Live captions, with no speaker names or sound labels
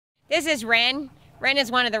This is Wren. Wren is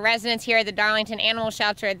one of the residents here at the Darlington Animal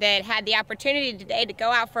Shelter that had the opportunity today to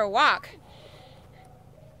go out for a walk.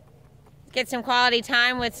 Get some quality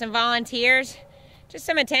time with some volunteers. Just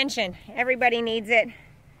some attention. Everybody needs it.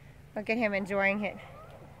 Look at him enjoying it.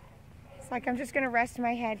 It's like, I'm just going to rest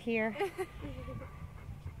my head here.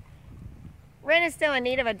 Wren is still in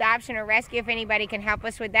need of adoption or rescue. If anybody can help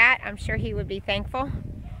us with that, I'm sure he would be thankful.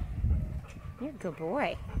 You're a good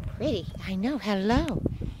boy. Pretty. I know. Hello.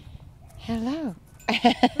 Hello.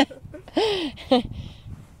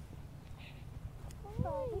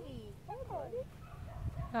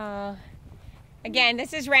 Again,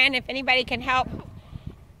 this is Wren. If anybody can help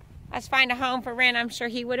us find a home for Wren, I'm sure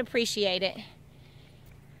he would appreciate it.